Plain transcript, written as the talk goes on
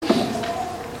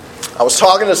I was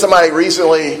talking to somebody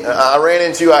recently I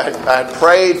had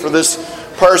prayed for this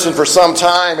person for some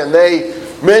time, and they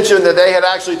mentioned that they had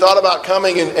actually thought about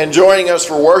coming and joining us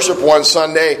for worship one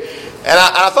Sunday. And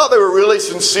I thought they were really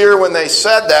sincere when they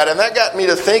said that, and that got me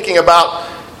to thinking about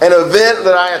an event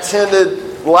that I attended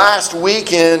last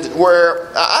weekend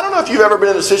where, I don't know if you've ever been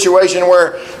in a situation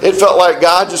where it felt like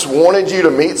God just wanted you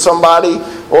to meet somebody.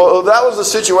 Well, that was the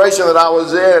situation that I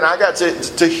was in, and I got to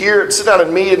sit down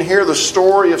and meet and hear the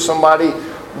story of somebody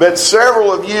that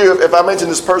several of you, if I mentioned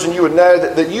this person, you would know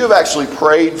that you have actually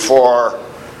prayed for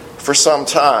some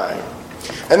time.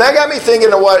 And that got me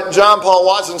thinking of what John Paul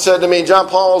Watson said to me. John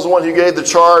Paul was the one who gave the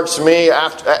charge to me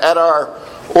at our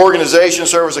organization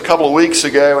service a couple of weeks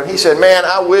ago, and he said, man,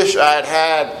 I wish I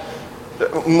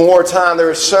had more time. There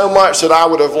is so much that I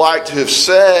would have liked to have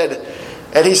said.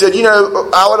 And he said,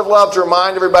 I would have loved to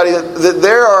remind everybody that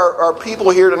there are people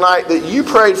here tonight that you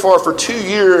prayed for 2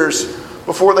 years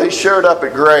before they showed up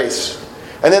at Grace.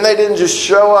 And then they didn't just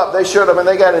show up, they showed up and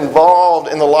they got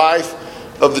involved in the life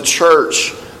of the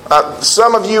church.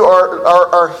 Some of you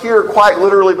are here quite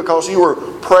literally because you were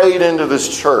prayed into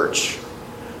this church.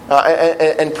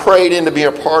 And prayed in to be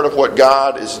a part of what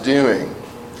God is doing.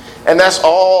 And that's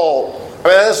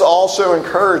also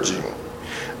encouraging.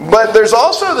 But there's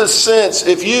also this sense,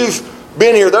 if you've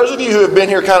been here, those of you who have been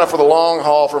here kind of for the long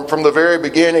haul from the very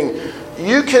beginning,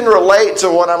 you can relate to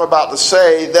what I'm about to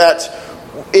say, that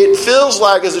it feels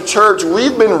like as a church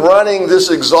we've been running this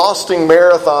exhausting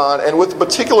marathon, and with the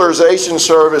particularization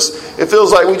service, it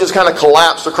feels like we just kind of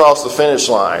collapsed across the finish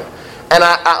line. And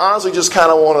I honestly just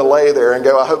kind of want to lay there and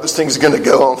go, I hope this thing's going to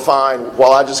go on fine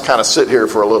while I just kind of sit here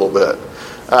for a little bit.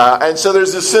 And so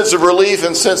there's this sense of relief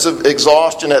and sense of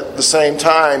exhaustion at the same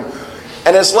time.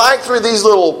 And it's like through these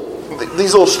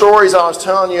little stories I was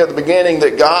telling you at the beginning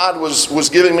that God was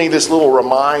giving me this little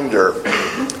reminder.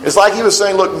 It's like He was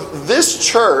saying, look, this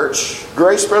church,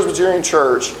 Grace Presbyterian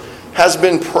Church, has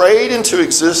been prayed into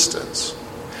existence.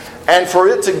 And for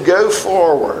it to go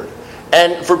forward,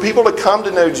 and for people to come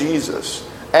to know Jesus,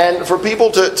 and for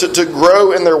people to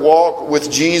grow in their walk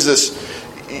with Jesus,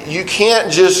 you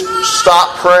can't just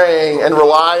stop praying and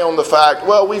rely on the fact,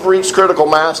 well, we've reached critical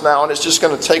mass now and it's just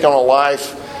going to take on a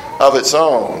life of its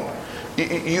own.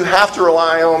 You have to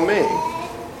rely on me.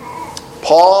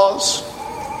 Pause,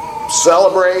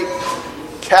 celebrate,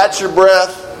 catch your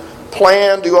breath,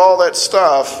 plan, do all that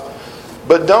stuff,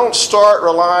 but don't start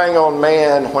relying on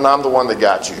man when I'm the one that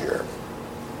got you here.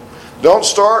 Don't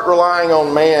start relying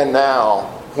on man now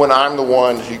when I'm the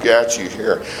one who got you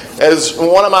here. As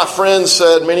one of my friends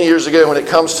said many years ago, when it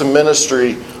comes to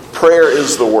ministry, prayer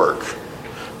is the work.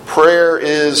 Prayer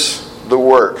is the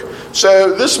work.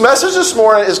 So this message this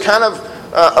morning is kind of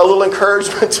a little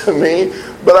encouragement to me,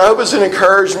 but I hope it's an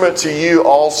encouragement to you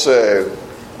also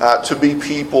to be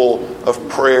people of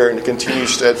prayer and to continue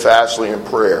steadfastly in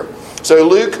prayer. So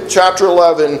Luke chapter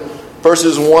 11,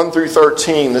 verses 1 through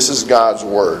 13, this is God's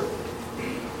Word.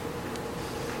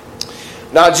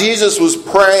 Now Jesus was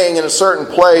praying in a certain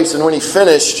place, and when he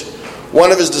finished,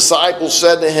 one of his disciples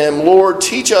said to him, Lord,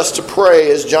 teach us to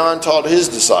pray as John taught his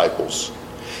disciples.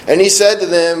 And he said to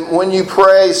them, when you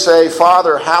pray, say,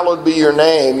 Father, hallowed be your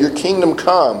name, your kingdom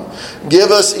come.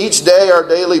 Give us each day our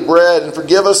daily bread, and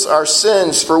forgive us our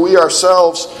sins, for we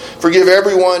ourselves forgive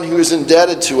everyone who is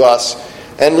indebted to us,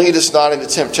 and lead us not into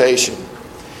temptation.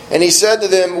 And he said to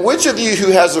them, which of you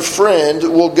who has a friend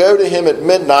will go to him at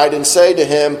midnight and say to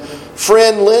him,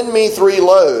 Friend, lend me 3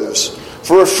 loaves,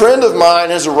 for a friend of mine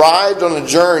has arrived on a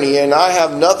journey, and I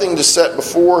have nothing to set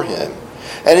before him.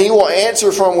 And he will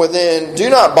answer from within, Do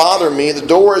not bother me, the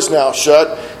door is now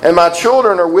shut, and my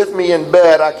children are with me in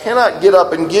bed. I cannot get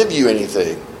up and give you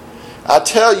anything. I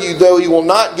tell you, though he will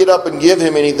not get up and give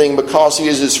him anything because he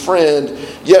is his friend,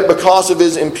 yet because of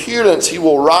his impudence he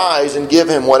will rise and give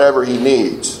him whatever he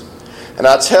needs. And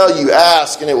I tell you,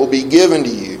 ask and it will be given to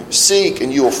you. Seek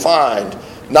and you will find.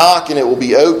 Knock and it will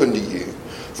be open to you.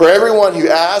 For everyone who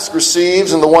asks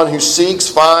receives, and the one who seeks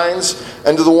finds,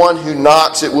 and to the one who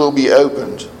knocks it will be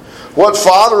opened. What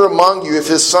father among you, if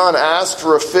his son asks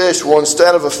for a fish, will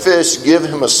instead of a fish give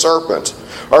him a serpent?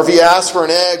 Or if he asks for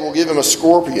an egg, will give him a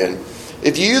scorpion?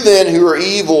 If you then, who are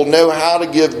evil, know how to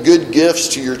give good gifts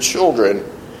to your children,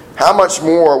 how much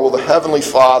more will the Heavenly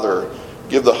Father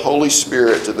give the Holy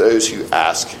Spirit to those who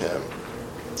ask him?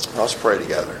 Let's pray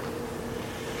together.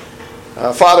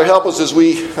 Father, help us as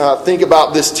we think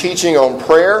about this teaching on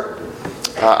prayer.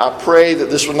 I pray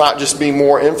that this will not just be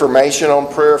more information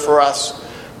on prayer for us,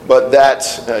 but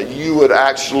that you would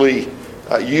actually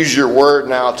use your word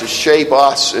now to shape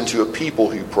us into a people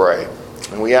who pray.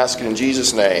 And we ask it in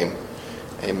Jesus' name.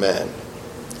 Amen.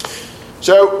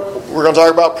 So, we're going to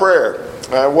talk about prayer.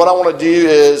 What I want to do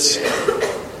is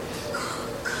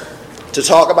to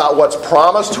talk about what's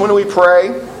promised when we pray,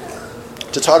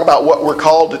 to talk about what we're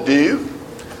called to do,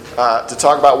 to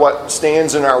talk about what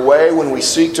stands in our way when we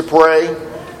seek to pray,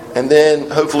 and then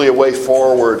hopefully a way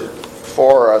forward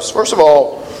for us. First of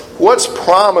all, what's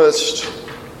promised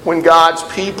when God's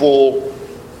people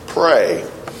pray?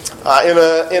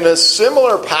 In a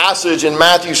similar passage in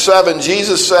Matthew 7,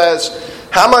 Jesus says,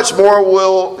 "How much more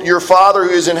will your Father who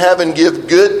is in heaven give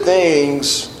good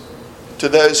things to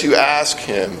those who ask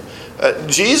Him?"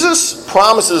 Jesus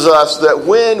promises us that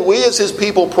when we as His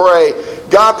people pray,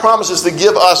 God promises to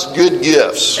give us good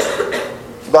gifts.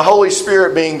 The Holy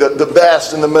Spirit being the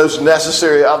best and the most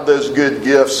necessary of those good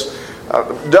gifts.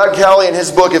 Doug Kelly in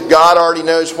his book, If God Already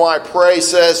Knows Why I Pray,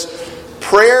 says,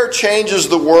 prayer changes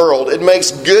the world. It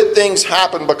makes good things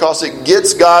happen because it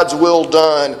gets God's will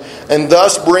done and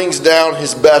thus brings down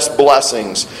His best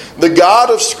blessings. The God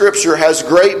of Scripture has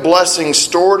great blessings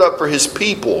stored up for His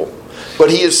people, but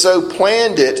He has so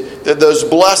planned it that those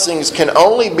blessings can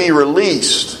only be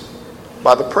released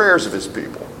by the prayers of His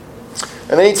people.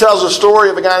 And then he tells a story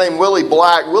of a guy named Willie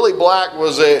Black. Willie Black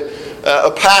was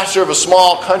a pastor of a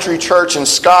small country church in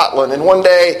Scotland. And one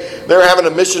day they were having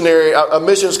a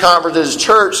missions conference at his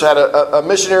church, had a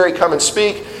missionary come and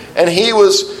speak. And he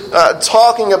was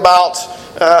talking about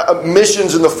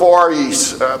missions in the Far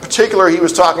East. Particularly, he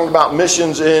was talking about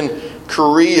missions in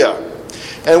Korea.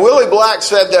 And Willie Black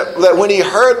said that when he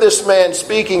heard this man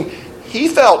speaking, he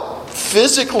felt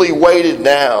physically weighted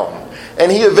down.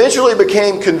 And he eventually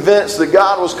became convinced that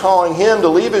God was calling him to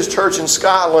leave his church in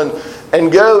Scotland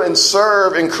and go and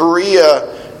serve in Korea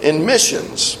in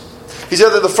missions. He said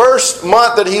that the first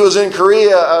month that he was in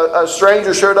Korea, a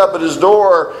stranger showed up at his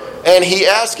door and he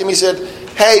asked him, he said,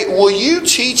 "Hey, will you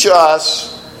teach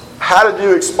us how to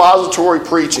do expository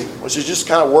preaching?" Which is just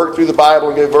kind of work through the Bible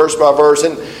and go verse by verse.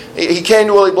 And he came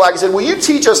to Willie Black and said, "Will you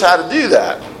teach us how to do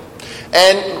that?"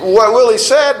 And what Willie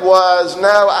said was,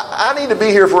 "No, I need to be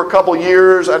here for a couple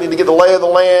years. I need to get the lay of the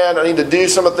land. I need to do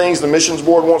some of the things the missions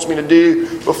board wants me to do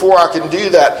before I can do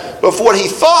that." But what he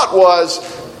thought was,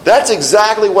 that's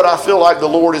exactly what I feel like the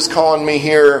Lord is calling me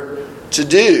here to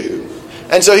do.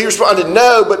 And so he responded,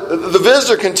 "No," but the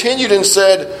visitor continued and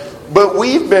said, "But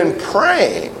we've been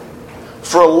praying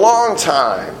for a long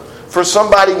time for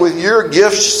somebody with your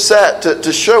gift set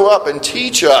to show up and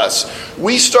teach us.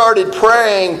 We started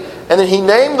praying," and then he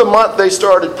named the month they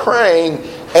started praying,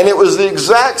 and it was the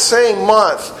exact same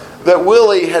month that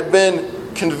Willie had been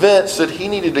convinced that he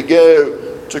needed to go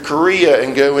to Korea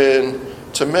and go in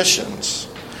to missions.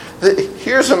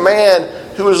 Here's a man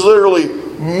who was literally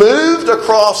moved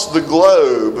across the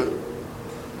globe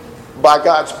by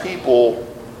God's people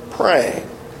praying.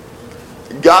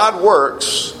 God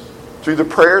works through the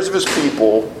prayers of His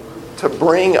people to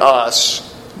bring us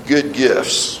good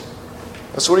gifts.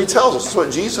 That's what He tells us. That's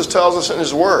what Jesus tells us in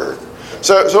His Word.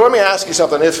 So let me ask you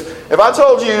something. If I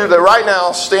told you that right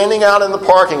now, standing out in the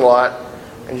parking lot,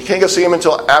 and you can't go see Him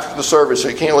until after the service, so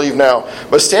you can't leave now,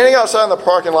 but standing outside in the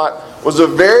parking lot was a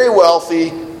very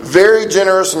wealthy, very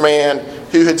generous man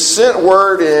who had sent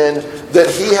word in that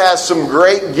he has some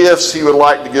great gifts he would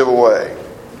like to give away.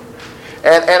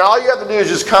 And all you have to do is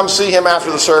just come see him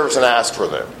after the service and ask for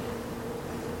them.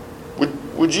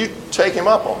 Would you take him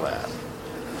up on that?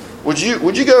 Would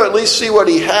you go at least see what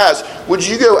he has? Would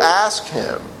you go ask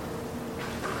him?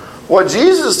 What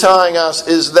Jesus is telling us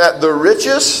is that the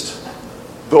richest,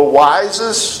 the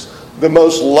wisest, the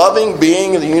most loving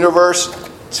being in the universe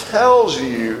tells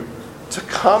you to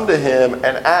come to Him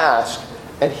and ask,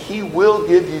 and He will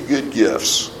give you good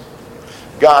gifts.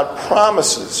 God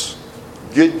promises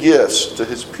good gifts to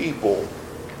His people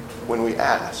when we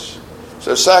ask.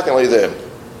 So secondly then,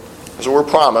 so we're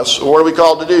promised. What are we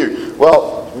called to do?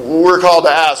 Well, we're called to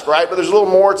ask, right? But there's a little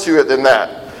more to it than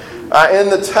that. In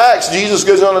the text, Jesus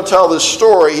goes on to tell this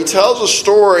story. He tells a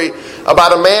story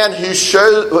about a man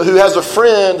who has a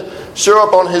friend show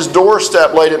up on his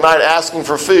doorstep late at night asking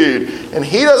for food. And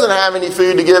he doesn't have any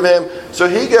food to give him, so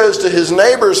he goes to his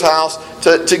neighbor's house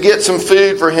to get some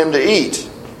food for him to eat.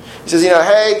 He says,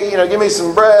 "Hey, give me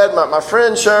some bread. My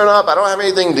friend's showing up. I don't have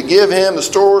anything to give him. The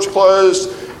store's closed.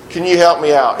 Can you help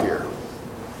me out here?"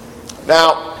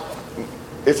 Now,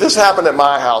 if this happened at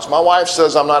my house, my wife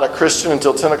says I'm not a Christian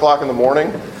until 10 o'clock in the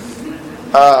morning.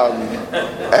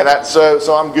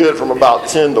 So I'm good from about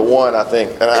 10 to 1, I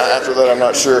think. And after that, I'm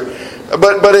not sure.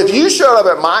 But if you showed up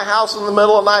at my house in the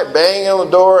middle of the night, banging on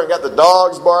the door, and got the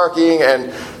dogs barking,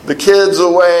 and the kids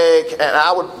awake, and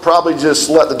I would probably just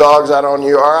let the dogs out on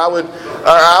you, or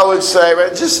I would say,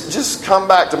 just come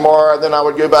back tomorrow. Then I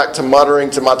would go back to muttering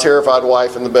to my terrified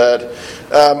wife in the bed.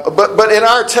 But in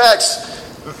our text,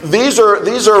 these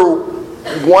are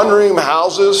one-room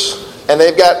houses, and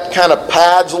they've got kind of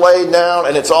pads laid down,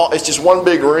 and it's just one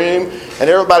big room, and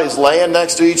everybody's laying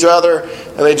next to each other,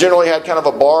 and they generally had kind of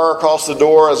a bar across the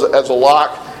door as a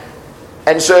lock.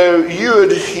 And so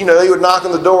they would knock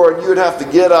on the door, and you would have to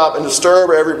get up and disturb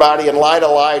everybody and light a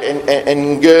light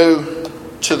and go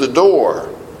to the door.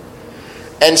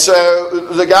 And so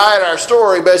the guy in our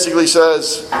story basically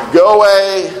says, go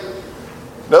away,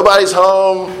 nobody's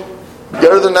home,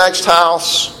 go to the next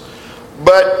house.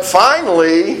 But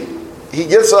finally, he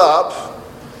gets up,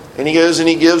 and he goes and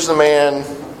he gives the man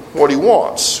what he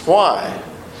wants. Why?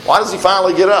 Why does he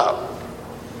finally get up?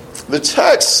 The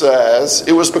text says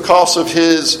it was because of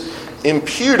his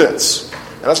impudence.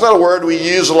 And that's not a word we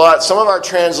use a lot. Some of our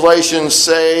translations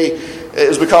say it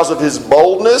was because of his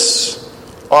boldness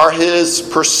or his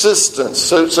persistence.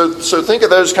 So think of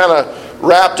those kind of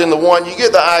wrapped into one. You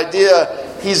get the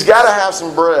idea. He's got to have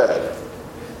some bread.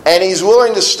 And he's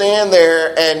willing to stand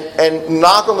there and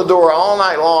knock on the door all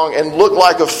night long and look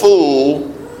like a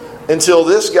fool until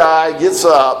this guy gets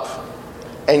up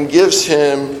and gives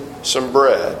him some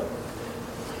bread.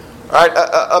 All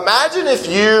right, imagine if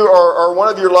you or one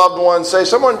of your loved ones, say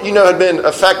someone had been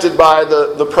affected by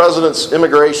the president's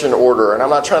immigration order, and I'm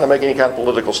not trying to make any kind of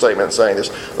political statement saying this.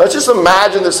 Let's just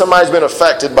imagine that somebody's been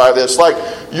affected by this, like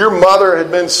your mother had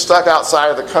been stuck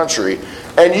outside of the country,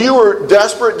 and you were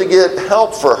desperate to get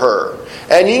help for her,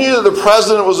 and you knew that the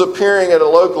president was appearing at a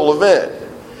local event.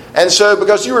 And so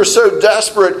because you were so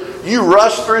desperate, you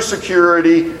rushed through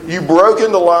security, you broke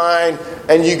into line,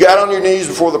 and you got on your knees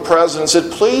before the president and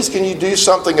said, please, can you do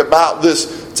something about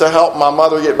this to help my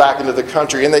mother get back into the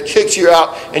country? And they kicked you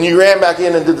out, and you ran back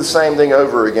in and did the same thing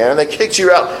over again. And they kicked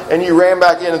you out, and you ran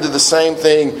back in and did the same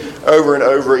thing over and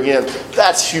over again.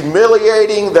 That's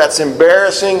humiliating, that's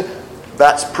embarrassing,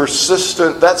 that's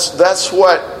persistent. That's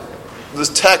what this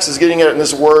text is getting at in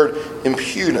this word,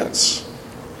 impudence.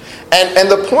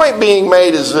 And the point being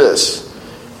made is this.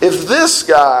 If this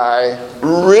guy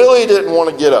really didn't want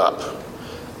to get up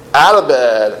out of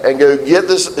bed and go get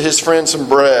his friend some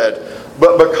bread,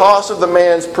 but because of the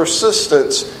man's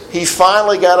persistence, he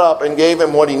finally got up and gave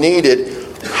him what he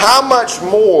needed, how much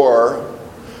more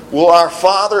will our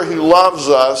Father who loves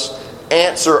us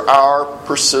answer our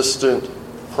persistent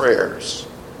prayers?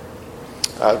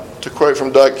 To quote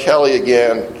from Doug Kelly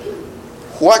again,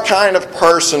 what kind of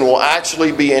person will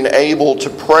actually be enabled to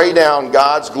pray down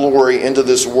God's glory into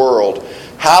this world,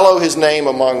 hallow His name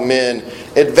among men,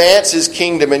 advance His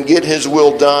kingdom, and get His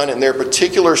will done in their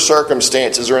particular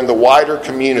circumstances or in the wider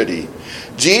community?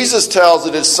 Jesus tells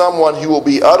it is someone who will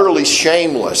be utterly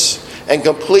shameless and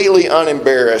completely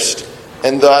unembarrassed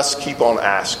and thus keep on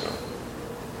asking.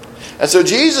 And so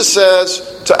Jesus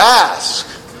says to ask,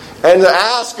 and to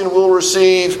ask and we'll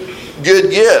receive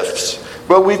good gifts.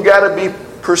 But we've got to be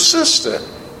persistent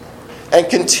and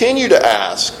continue to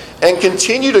ask and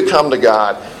continue to come to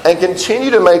God and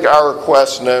continue to make our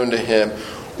requests known to Him.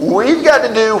 We've got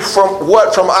to do from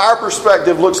what from our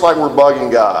perspective looks like we're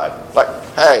bugging God. Like,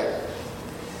 hey.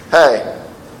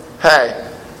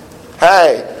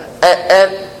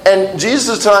 And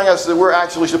Jesus is telling us that we're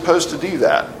actually supposed to do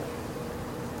that.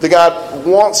 That God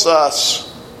wants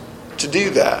us to do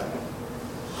that.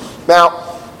 Now,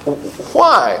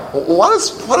 why? Why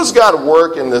does God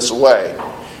work in this way?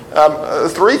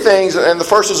 Three things, and the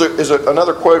first is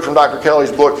another quote from Dr.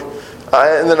 Kelly's book,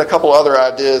 and then a couple other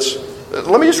ideas.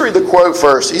 Let me just read the quote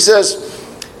first. He says,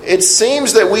 "It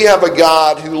seems that we have a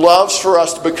God who loves for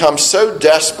us to become so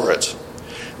desperate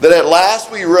that at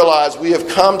last we realize we have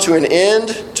come to an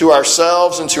end to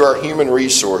ourselves and to our human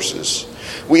resources.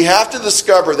 We have to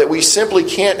discover that we simply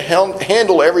can't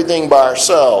handle everything by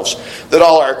ourselves, that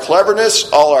all our cleverness,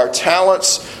 all our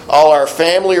talents, all our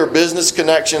family or business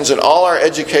connections, and all our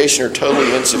education are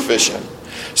totally insufficient.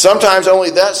 Sometimes only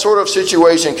that sort of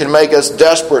situation can make us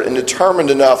desperate and determined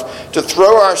enough to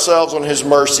throw ourselves on His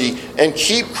mercy and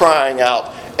keep crying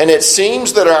out. And it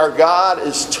seems that our God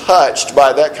is touched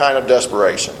by that kind of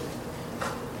desperation."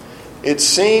 It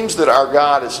seems that our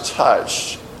God is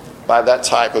touched by that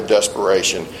type of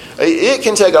desperation. It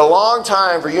can take a long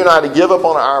time for you and I to give up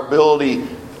on our ability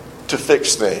to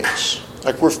fix things.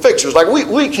 Like we're fixers. Like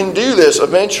we can do this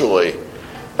eventually.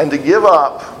 And to give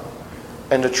up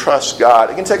and to trust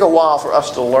God. It can take a while for us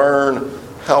to learn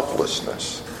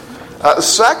helplessness.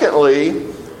 Secondly,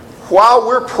 while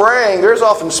we're praying, there's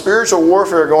often spiritual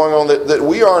warfare going on that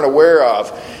we aren't aware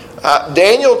of.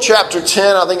 Daniel chapter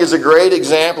 10, I think, is a great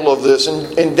example of this.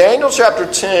 In Daniel chapter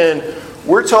 10,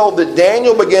 we're told that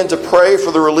Daniel began to pray for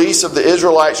the release of the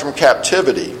Israelites from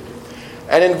captivity.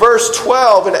 And in verse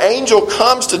 12, an angel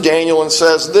comes to Daniel and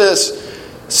says this,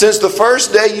 "Since the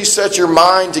first day you set your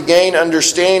mind to gain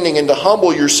understanding and to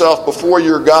humble yourself before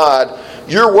your God,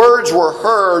 your words were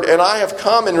heard, and I have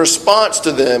come in response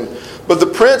to them. But the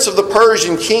prince of the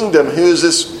Persian kingdom, who is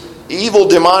this evil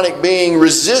demonic being,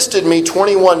 resisted me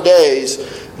 21 days.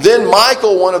 Then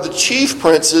Michael, one of the chief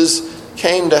princes,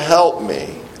 came to help me."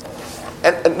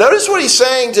 And notice what he's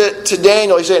saying to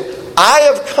Daniel. He's saying, I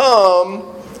have come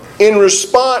in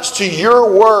response to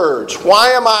your words.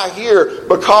 Why am I here?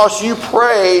 Because you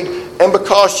prayed and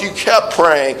because you kept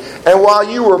praying. And while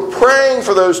you were praying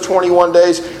for those 21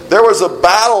 days, there was a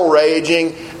battle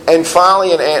raging, and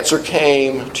finally an answer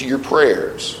came to your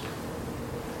prayers.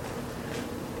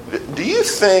 Do you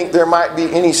think there might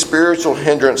be any spiritual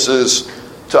hindrances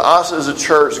to us as a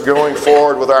church going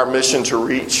forward with our mission to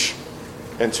reach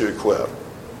and to equip?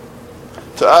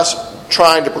 To us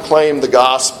trying to proclaim the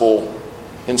gospel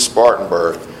in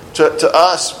Spartanburg? To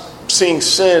us seeing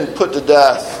sin put to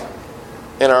death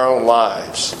in our own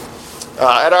lives?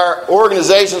 At our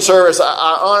organization service,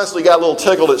 I honestly got a little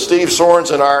tickled at Steve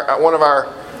Sorensen, one of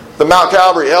the Mount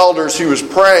Calvary elders, who was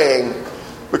praying,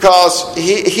 because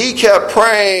he kept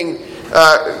praying,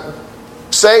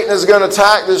 Satan is going to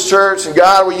attack this church, and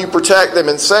God, will you protect them?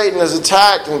 And Satan is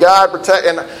attacked, and God protect.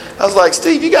 And I was like,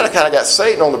 Steve, you got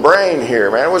Satan on the brain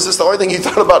here, man. Was this the only thing you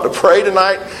thought about to pray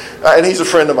tonight? And he's a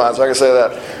friend of mine, so I can say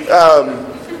that.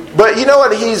 But you know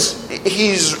what?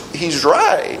 He's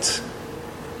right.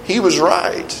 He was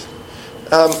right.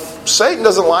 Satan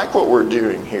doesn't like what we're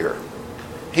doing here.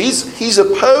 He's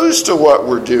opposed to what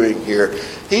we're doing here.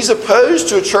 He's opposed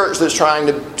to a church that's trying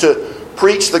to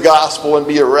preach the gospel and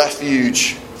be a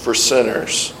refuge for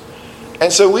sinners.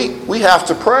 And so we have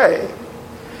to pray.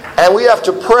 And we have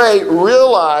to pray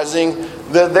realizing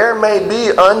that there may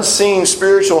be unseen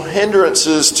spiritual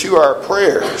hindrances to our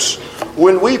prayers.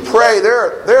 When we pray,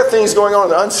 there are things going on in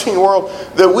the unseen world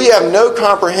that we have no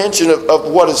comprehension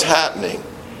of what is happening.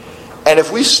 And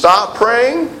if we stop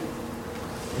praying,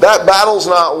 that battle's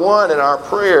not won and our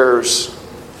prayers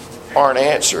aren't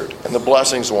answered and the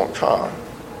blessings won't come.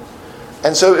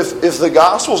 And so if the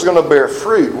gospel is going to bear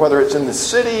fruit, whether it's in the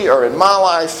city or in my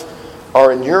life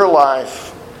or in your life,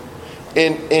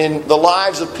 in the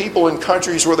lives of people in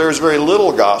countries where there's very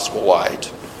little gospel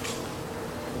light,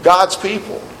 God's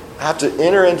people have to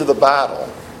enter into the battle,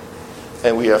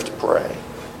 and we have to pray.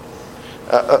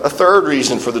 A third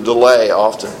reason for the delay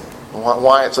often,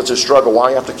 why it's such a struggle, why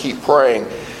you have to keep praying,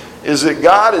 is that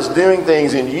God is doing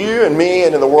things in you and me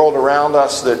and in the world around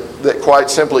us that quite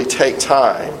simply take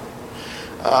time.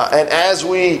 And as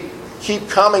we keep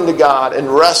coming to God and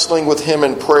wrestling with Him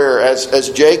in prayer, as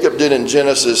Jacob did in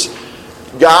Genesis,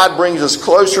 God brings us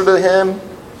closer to Him.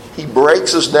 He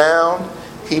breaks us down.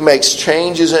 He makes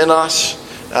changes in us,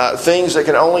 things that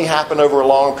can only happen over a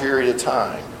long period of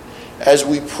time. As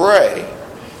we pray,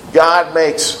 God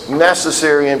makes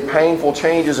necessary and painful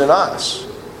changes in us.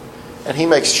 And He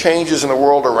makes changes in the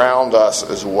world around us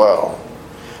as well.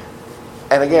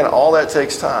 And again, all that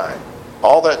takes time.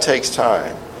 All that takes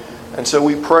time. And so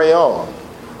we pray on.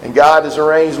 And God has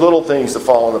arranged little things to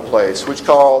fall into place, which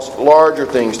cause larger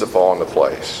things to fall into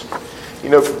place. You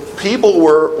know, people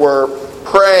were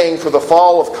praying for the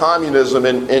fall of communism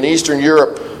in Eastern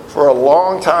Europe for a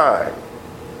long time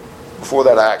before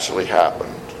that actually happened.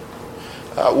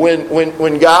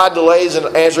 When God delays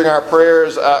in answering our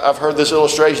prayers, I've heard this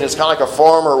illustration. It's kind of like a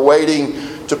farmer waiting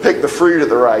to pick the fruit at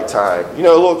the right time. You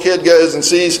know, a little kid goes and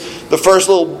sees the first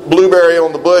little blueberry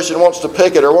on the bush and wants to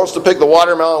pick it, or wants to pick the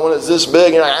watermelon when it's this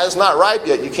big. And it's not ripe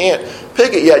yet. You can't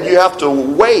pick it yet. You have to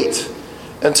wait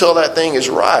until that thing is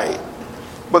right.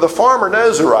 But the farmer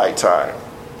knows the right time.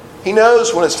 He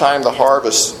knows when it's time to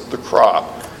harvest the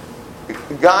crop.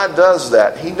 God does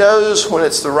that. He knows when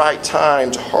it's the right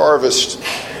time to harvest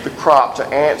the crop, to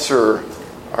answer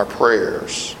our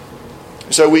prayers.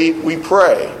 So we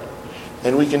pray,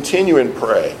 and we continue in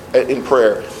prayer.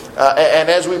 And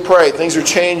as we pray, things are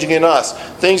changing in us.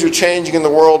 Things are changing in the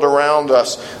world around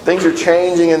us. Things are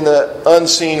changing in the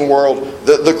unseen world.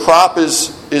 The crop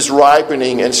is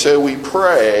ripening, and so we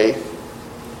pray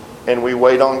and we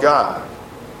wait on God.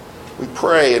 We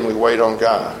pray and we wait on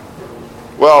God.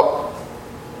 Well,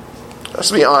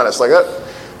 let's be honest. Like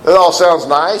that all sounds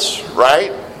nice,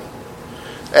 right?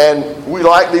 And we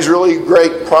like these really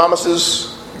great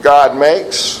promises God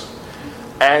makes.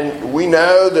 And we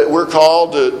know that we're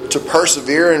called to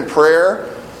persevere in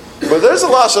prayer. But there's a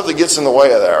lot of stuff that gets in the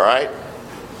way of that, right?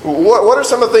 What are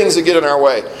some of the things that get in our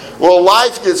way? Well,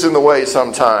 life gets in the way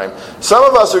sometimes. Some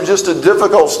of us are just at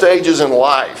difficult stages in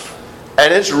life.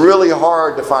 And it's really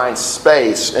hard to find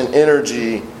space and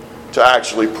energy to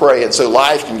actually pray, and so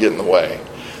life can get in the way.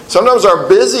 Sometimes our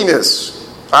busyness,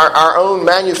 our own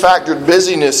manufactured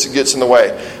busyness gets in the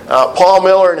way. Paul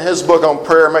Miller, in his book on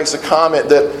prayer, makes a comment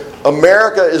that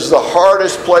America is the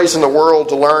hardest place in the world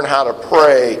to learn how to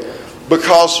pray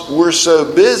because we're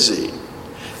so busy.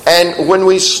 And when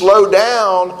we slow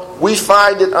down, we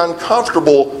find it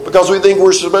uncomfortable because we think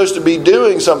we're supposed to be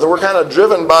doing something. We're kind of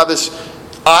driven by this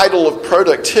idol of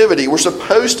productivity. We're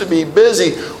supposed to be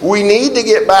busy. We need to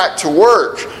get back to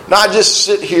work, not just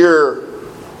sit here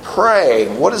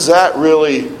praying. What is that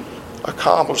really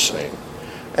accomplishing?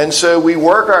 And so we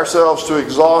work ourselves to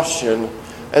exhaustion,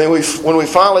 and then when we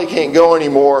finally can't go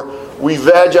anymore, we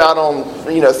veg out on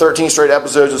 13 straight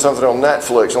episodes of something on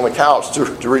Netflix on the couch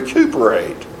to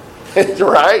recuperate.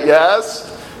 Right? Yes?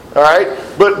 All right?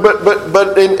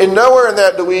 But in nowhere in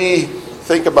that do we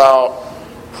think about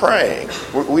praying.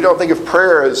 We don't think of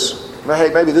prayer as,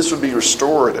 hey, maybe this would be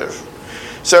restorative.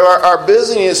 So our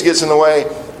busyness gets in the way.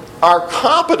 Our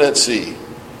competency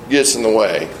gets in the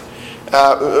way.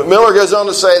 Miller goes on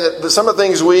to say that some of the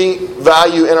things we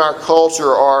value in our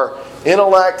culture are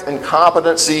intellect and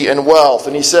competency and wealth.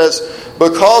 And he says,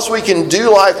 because we can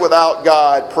do life without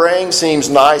God, praying seems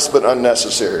nice but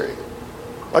unnecessary.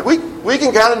 Like we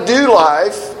can kind of do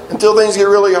life until things get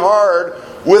really hard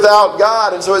without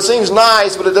God. And so it seems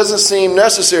nice, but it doesn't seem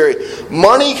necessary.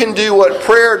 Money can do what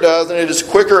prayer does, and it is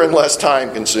quicker and less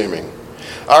time consuming.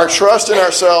 Our trust in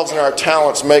ourselves and our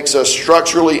talents makes us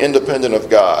structurally independent of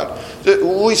God.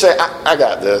 We say, I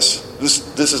got this.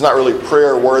 This is not really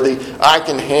prayer worthy. I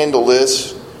can handle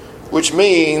this. Which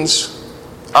means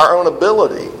our own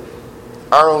ability,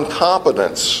 our own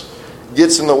competence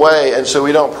gets in the way, and so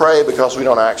we don't pray because we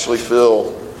don't actually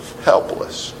feel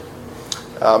helpless.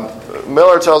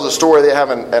 Miller tells a story. They have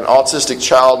an autistic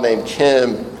child named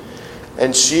Kim,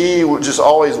 and she just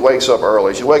always wakes up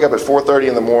early. She'll wake up at 4:30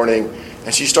 in the morning,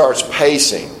 and she starts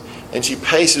pacing. And she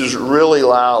paces really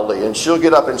loudly. And she'll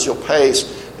get up and she'll pace.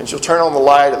 And she'll turn on the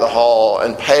light at the hall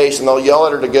and pace. And they'll yell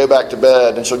at her to go back to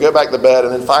bed. And she'll go back to bed.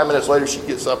 And then 5 minutes later she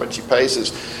gets up and she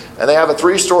paces. And they have a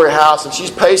 3-story house. And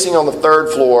she's pacing on the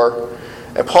 3rd floor.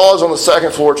 And Paul is on the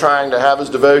 2nd floor trying to have his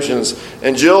devotions.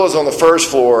 And Jill is on the 1st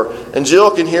floor. And Jill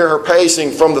can hear her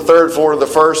pacing from the 3rd floor to the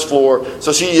 1st floor.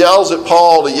 So she yells at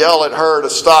Paul to yell at her to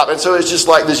stop. And so it's just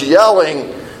like this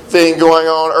yelling thing going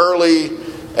on early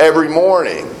every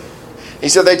morning. He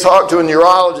said they talked to a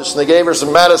neurologist and they gave her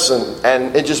some medicine,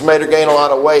 and it just made her gain a lot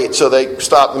of weight. So they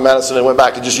stopped the medicine and went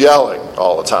back to just yelling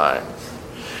all the time.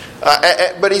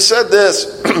 But he said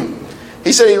this.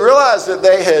 He said he realized that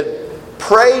they had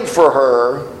prayed for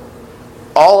her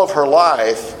all of her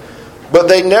life, but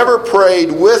they never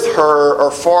prayed with her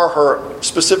or for her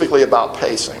specifically about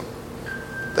pacing.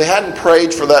 They hadn't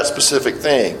prayed for that specific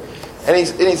thing. And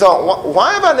he thought,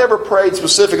 why have I never prayed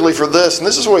specifically for this? And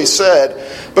this is what he said,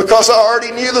 because I already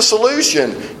knew the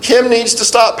solution. Kim needs to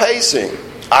stop pacing.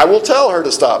 I will tell her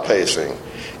to stop pacing.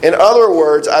 In other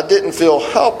words, I didn't feel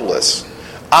helpless.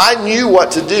 I knew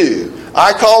what to do.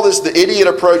 I call this the idiot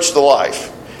approach to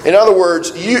life. In other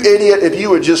words, you idiot, if you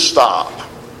would just stop.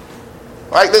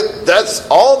 Right? That's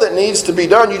all that needs to be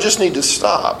done. You just need to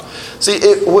stop. See,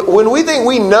 when we think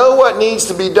we know what needs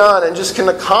to be done and just can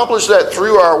accomplish that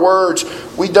through our words,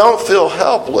 we don't feel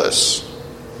helpless.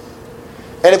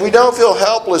 And if we don't feel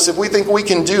helpless, if we think we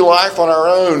can do life on our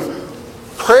own,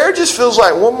 prayer just feels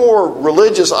like one more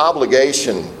religious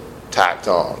obligation tacked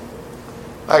on.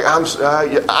 Like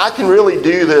I can really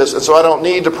do this, and so I don't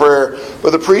need to pray.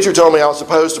 But the preacher told me I was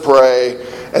supposed to pray,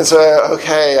 and so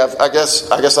okay, I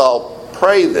guess I'll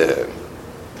pray then.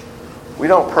 We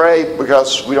don't pray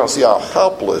because we don't see how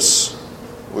helpless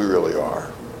we really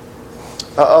are.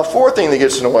 A fourth thing that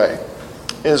gets in the way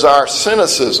is our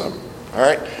cynicism. All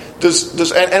right,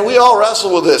 and we all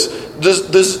wrestle with this.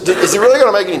 Is it really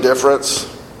going to make any difference?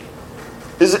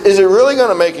 Is it really going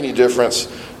to make any difference?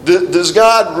 Does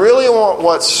God really want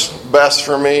what's best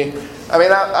for me? I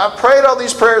mean, I've prayed all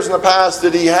these prayers in the past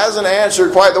that He hasn't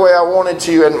answered quite the way I wanted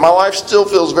to, and my life still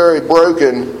feels very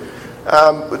broken.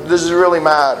 Does it really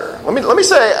matter? Let me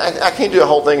say, I can't do a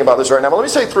whole thing about this right now, but let me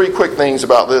say 3 quick things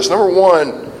about this. Number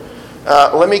one,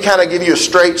 let me kind of give you a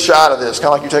straight shot of this, kind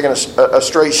of like you're taking a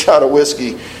straight shot of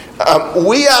whiskey.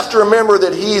 We have to remember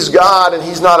that He's God and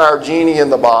He's not our genie in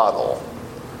the bottle.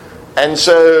 And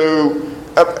so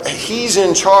He's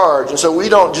in charge. And so we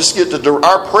don't just get to...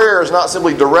 Our prayer is not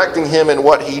simply directing Him in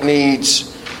what He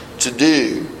needs to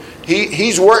do.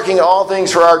 He's working all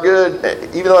things for our good,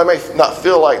 even though it may not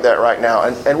feel like that right now.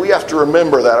 And we have to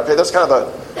remember that. Okay, that's kind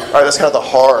of the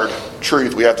hard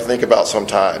truth we have to think about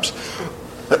sometimes.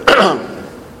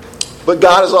 But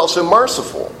God is also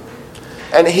merciful.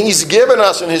 And He's given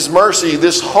us in His mercy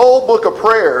this whole book of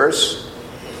prayers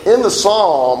in the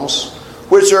Psalms,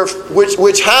 which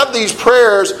have these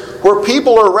prayers where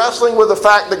people are wrestling with the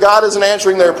fact that God isn't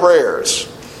answering their prayers.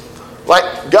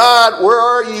 Like, God, where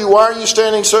are you? Why are you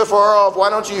standing so far off? Why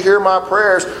don't you hear my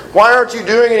prayers? Why aren't you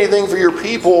doing anything for your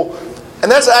people?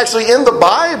 And that's actually in the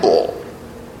Bible.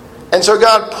 And so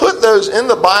God put those in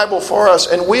the Bible for us,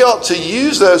 and we ought to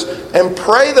use those and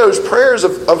pray those prayers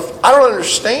of I don't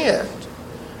understand.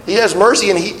 He has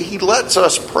mercy, and He lets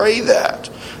us pray that.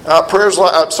 Prayers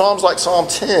like Psalms like Psalm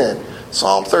 10,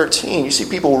 Psalm 13. You see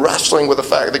people wrestling with the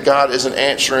fact that God isn't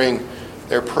answering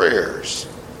their prayers.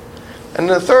 And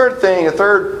the third thing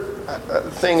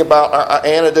about our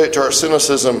antidote to our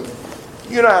cynicism,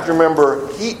 you don't have to remember,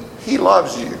 He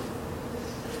loves you.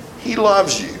 He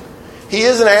loves you. He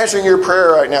isn't answering your prayer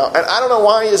right now. And I don't know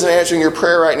why He isn't answering your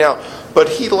prayer right now, but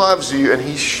He loves you, and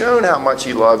He's shown how much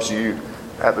He loves you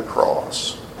at the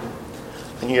cross.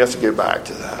 And you have to go back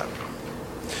to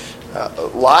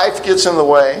that. Life gets in the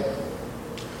way.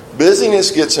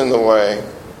 Busyness gets in the way.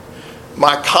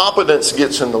 My competence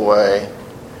gets in the way.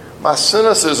 My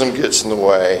cynicism gets in the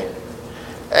way.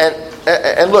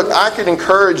 And look, I could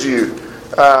encourage you,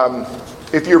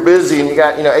 if you're busy and you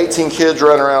got 18 kids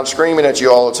running around screaming at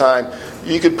you all the time,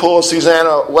 you could pull a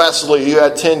Susanna Wesley who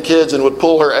had 10 kids and would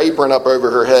pull her apron up over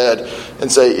her head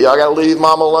and say, I got to leave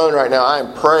Mom alone right now. I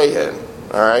am praying.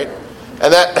 All right?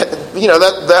 And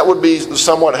that would be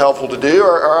somewhat helpful to do.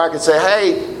 Or I could say,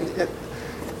 hey,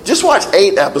 just watch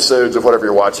 8 episodes of whatever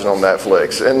you're watching on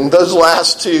Netflix. And those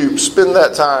last 2, spend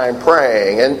that time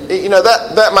praying. And,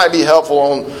 that might be helpful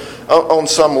on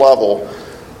some level.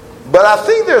 But I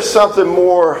think there's something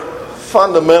more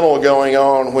fundamental going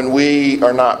on when we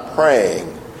are not praying.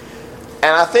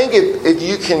 And I think if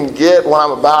you can get what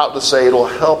I'm about to say, it'll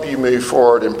help you move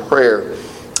forward in prayer.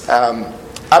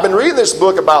 I've been reading this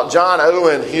book about John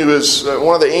Owen, who was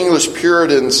one of the English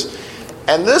Puritans.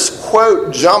 And this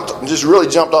quote just really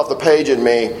jumped off the page in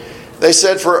me. They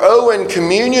said, for Owen,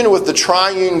 communion with the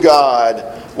triune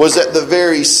God was at the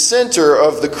very center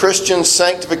of the Christian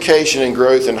sanctification and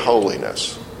growth in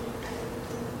holiness.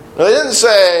 Now, they didn't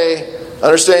say,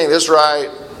 understanding this right,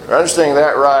 or understanding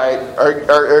that right,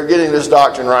 or getting this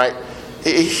doctrine right.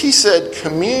 He said,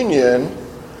 communion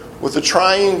with the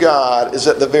triune God is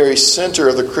at the very center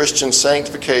of the Christian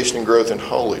sanctification and growth in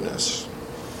holiness.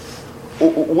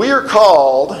 We are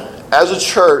called, as a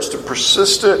church, to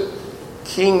persistent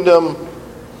kingdom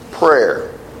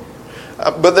prayer.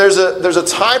 But there's a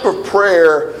type of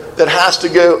prayer that has to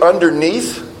go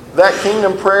underneath that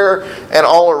kingdom prayer and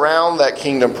all around that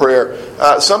kingdom prayer.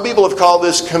 Some people have called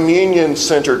this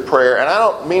communion-centered prayer. And I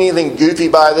don't mean anything goofy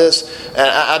by this. And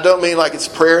I don't mean like it's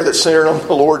prayer that's centered on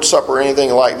the Lord's Supper or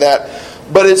anything like that.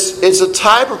 But it's a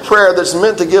type of prayer that's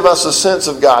meant to give us a sense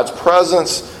of God's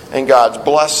presence and God's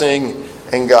blessing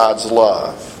and God's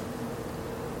love.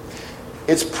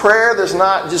 It's prayer that's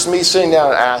not just me sitting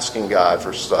down and asking God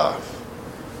for stuff,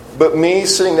 but me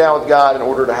sitting down with God in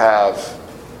order to have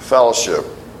fellowship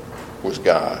with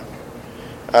God.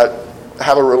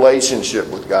 Have a relationship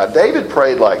with God. David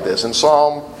prayed like this. In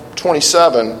Psalm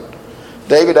 27,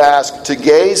 David asked, to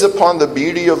gaze upon the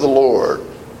beauty of the Lord.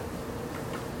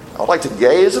 I would like to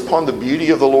gaze upon the beauty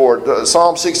of the Lord.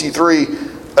 Psalm 63,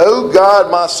 O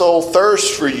God, my soul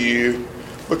thirsts for you.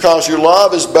 Because your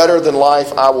love is better than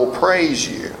life, I will praise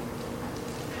you.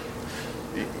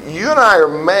 You and I are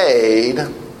made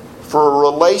for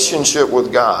a relationship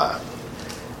with God.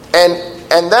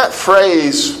 And that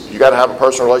phrase, you got to have a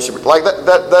personal relationship, like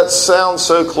that sounds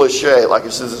so cliche, like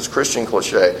it's this Christian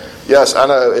cliche. Yes, I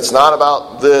know, it's not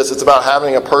about this, it's about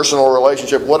having a personal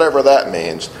relationship, whatever that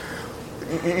means.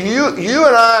 You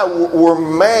and I were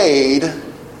made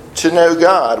to know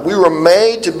God. We were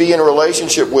made to be in a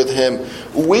relationship with Him.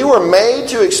 We were made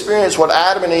to experience what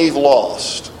Adam and Eve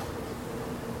lost.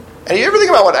 And you ever think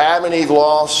about what Adam and Eve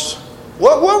lost?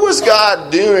 What was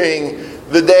God doing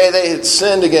the day they had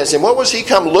sinned against Him? What was He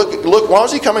come look? Why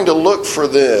was He coming to look for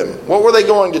them? What were they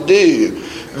going to do?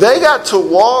 They got to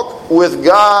walk with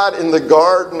God in the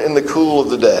garden in the cool of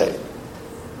the day.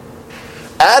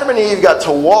 Adam and Eve got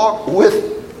to walk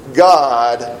with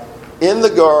God in the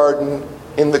garden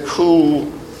in the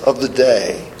cool of the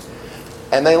day.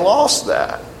 And they lost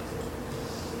that.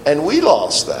 And we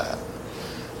lost that.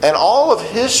 And all of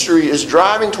history is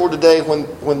driving toward the day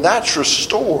when that's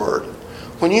restored.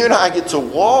 When you and I get to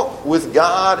walk with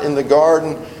God in the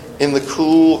garden in the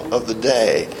cool of the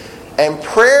day. And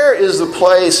prayer is the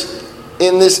place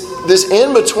in this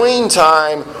in-between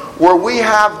time where we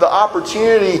have the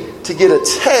opportunity to get a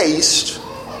taste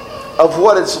of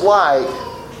what it's like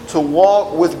to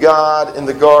walk with God in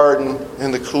the garden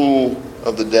in the cool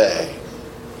of the day.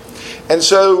 And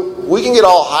so we can get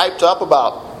all hyped up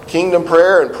about kingdom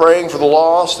prayer and praying for the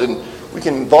lost, and we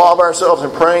can involve ourselves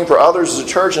in praying for others as a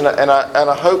church, and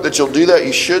I hope that you'll do that.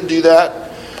 You should do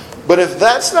that. But if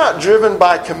that's not driven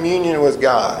by communion with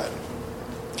God,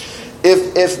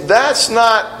 if that's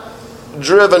not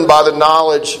driven by the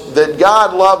knowledge that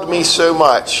God loved me so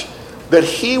much that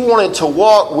He wanted to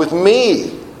walk with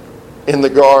me in the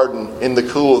garden in the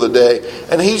cool of the day,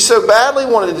 and He so badly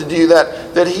wanted to do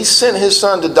that He sent His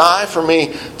Son to die for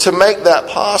me to make that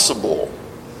possible.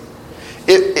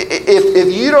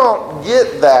 If you don't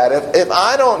get that, if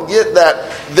I don't get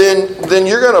that, then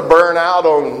you're going to burn out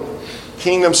on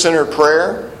kingdom-centered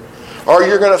prayer, or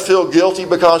you're going to feel guilty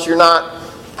because you're not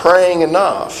praying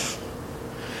enough.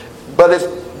 But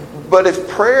if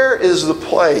prayer is the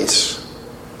place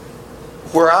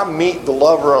where I meet the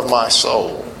lover of my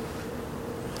soul,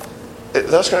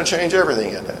 that's going to change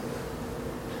everything in it.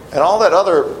 And all that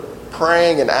other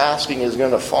praying and asking is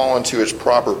going to fall into its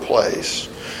proper place.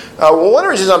 One of the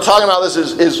reasons I'm talking about this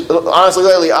is honestly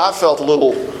lately I've felt a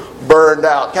little burned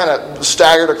out, kind of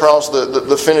staggered across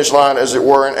the finish line, as it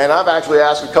were. And I've actually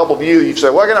asked a couple of you've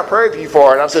said, what can I pray for you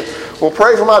for? And I've said, well,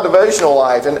 pray for my devotional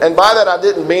life. And by that I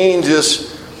didn't mean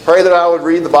just pray that I would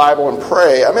read the Bible and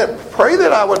pray. I meant pray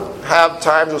that I would have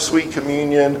times of sweet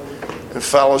communion and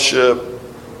fellowship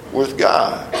with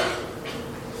God.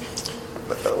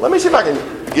 Let me see if I can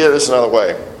get this another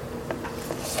way.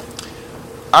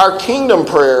 Our kingdom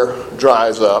prayer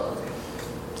dries up.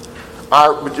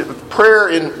 Our prayer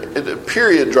in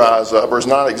period dries up or is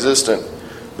non-existent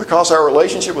because our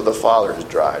relationship with the Father has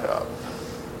dried up.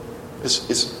 It's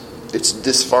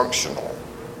dysfunctional.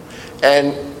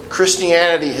 And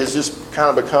Christianity has just kind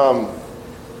of become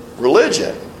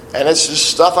religion. And it's just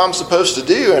stuff I'm supposed to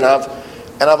do and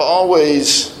I've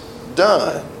always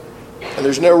done. And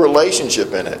there's no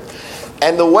relationship in it.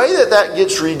 And the way that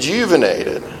gets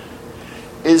rejuvenated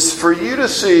is for you to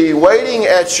see, waiting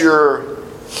at your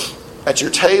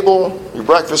table, your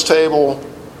breakfast table,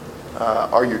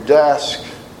 or your desk,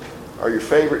 or your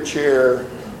favorite chair,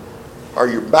 or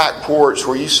your back porch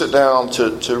where you sit down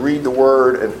to read the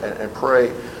Word and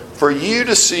pray, for you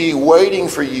to see waiting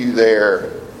for you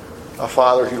there a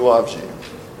Father who loves you.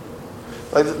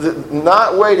 Like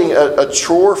not waiting a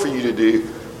chore for you to do,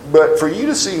 but for you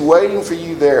to see waiting for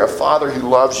you there a Father who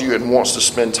loves you and wants to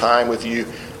spend time with you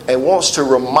and wants to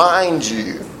remind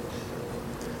you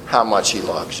how much He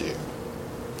loves you.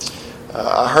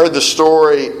 I heard the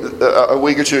story a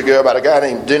week or two ago about a guy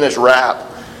named Dennis Rapp,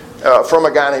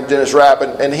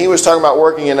 and he was talking about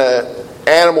working in an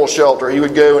animal shelter. He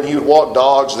would go and he would walk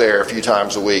dogs there a few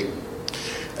times a week.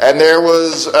 And there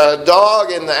was a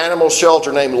dog in the animal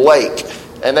shelter named Lake.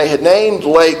 And they had named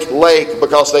Lake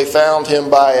because they found him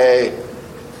by a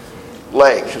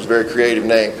lake. It was a very creative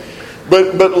name.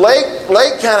 But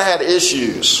Lake kind of had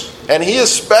issues. And he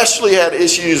especially had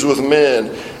issues with men.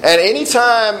 And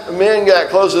anytime men got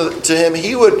close to him,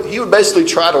 he would basically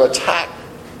try to attack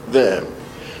them.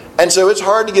 And so it's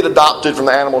hard to get adopted from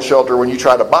the animal shelter when you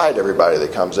try to bite everybody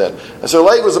that comes in. And so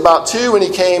Lake was about 2 when he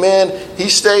came in. He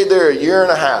stayed there a year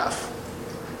and a half.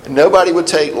 And nobody would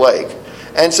take Lake.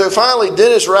 And so finally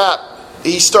Dennis Rapp,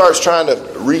 he starts trying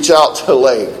to reach out to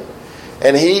Lake.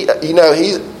 And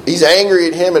he's angry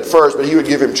at him at first, but he would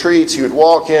give him treats. He would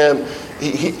walk him.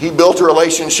 He built a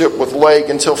relationship with Lake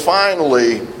until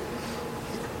finally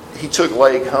he took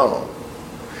Lake home.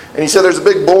 And he said there's a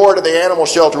big board at the animal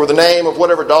shelter with the name of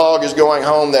whatever dog is going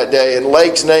home that day. And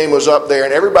Lake's name was up there.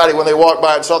 And everybody, when they walked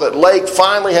by and saw that Lake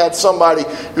finally had somebody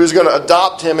who was going to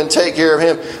adopt him and take care of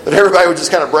him, that everybody would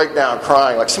just kind of break down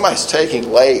crying like somebody's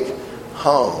taking Lake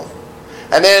home.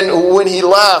 And then when he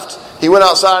left, he went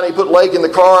outside and he put Lake in the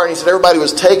car. And he said everybody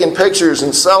was taking pictures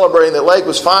and celebrating that Lake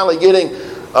was finally getting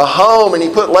a home. And he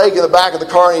put Lake in the back of the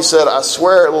car and he said, I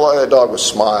swear that dog was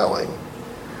smiling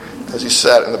as he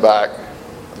sat in the back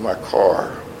of my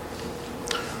car.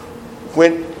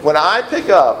 When I pick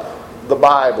up the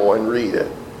Bible and read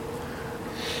it,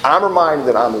 I'm reminded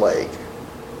that I'm Lake.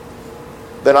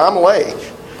 That I'm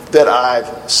Lake. That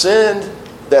I've sinned.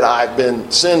 That I've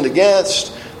been sinned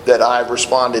against. That I've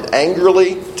responded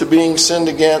angrily to being sinned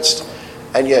against.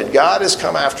 And yet God has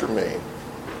come after me.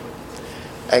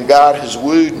 And God has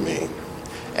wooed me.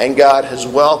 And God has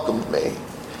welcomed me.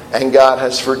 And God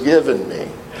has forgiven me.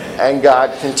 And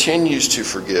God continues to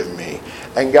forgive me.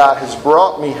 And God has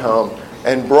brought me home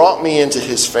and brought me into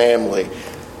His family.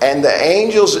 And the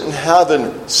angels in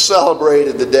heaven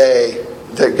celebrated the day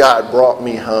that God brought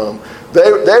me home. They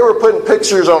were putting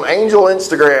pictures on Angel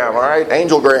Instagram, all right?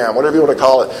 Angelgram, whatever you want to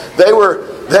call it. They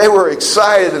They were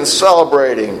excited and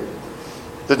celebrating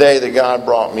the day that God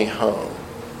brought me home.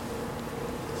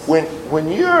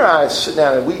 When you and I sit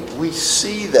down and we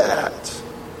see that,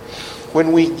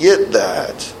 when we get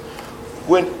that,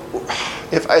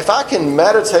 if I can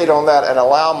meditate on that and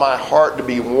allow my heart to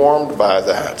be warmed by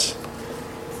that,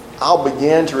 I'll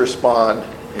begin to respond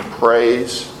in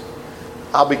praise.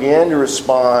 I'll begin to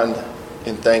respond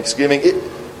in thanksgiving.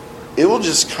 It will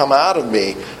just come out of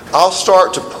me. I'll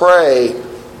start to pray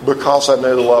because I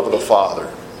know the love of the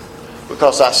Father.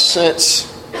 Because I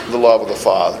sense the love of the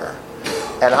Father.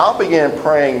 And I'll begin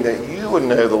praying that you would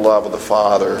know the love of the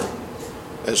Father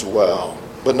as well.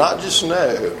 But not just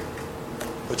know,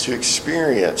 but to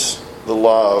experience the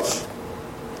love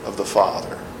of the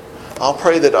Father. I'll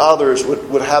pray that others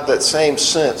would have that same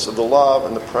sense of the love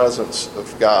and the presence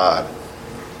of God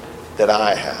that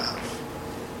I have.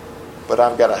 But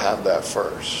I've got to have that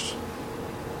first.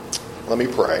 Let me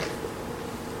pray.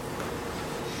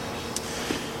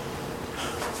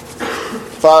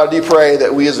 Father, I do pray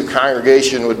that we as a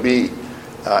congregation would be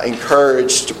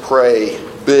encouraged to pray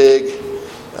big,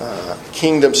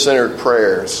 kingdom-centered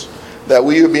prayers. That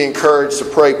we would be encouraged to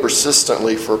pray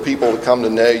persistently for people to come to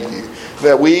know you.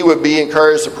 That we would be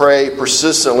encouraged to pray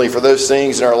persistently for those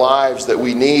things in our lives that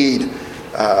we need,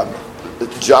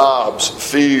 jobs,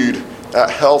 food,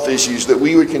 health issues. That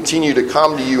we would continue to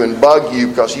come to you and bug you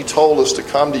because you told us to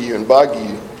come to you and bug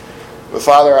you. But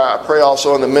Father, I pray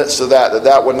also in the midst of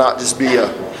that would not just be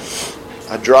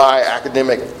a dry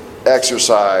academic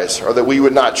exercise, or that we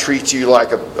would not treat you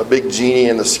like a big genie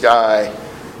in the sky,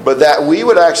 but that we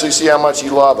would actually see how much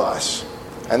you love us,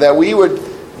 and that we would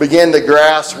begin to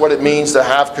grasp what it means to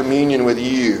have communion with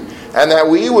you, and that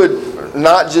we would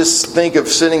not just think of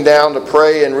sitting down to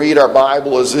pray and read our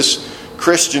Bible as this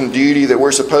Christian duty that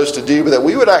we're supposed to do, but that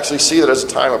we would actually see that as a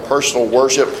time of personal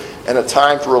worship and a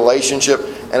time for relationship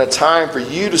and a time for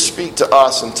you to speak to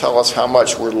us and tell us how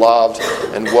much we're loved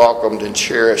and welcomed and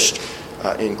cherished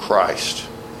in Christ.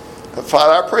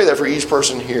 Father, I pray that for each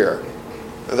person here,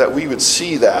 that we would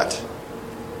see that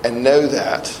and know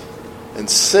that and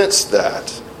sense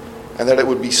that, and that it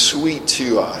would be sweet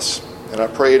to us. And I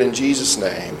pray it in Jesus'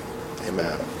 name.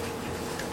 Amen.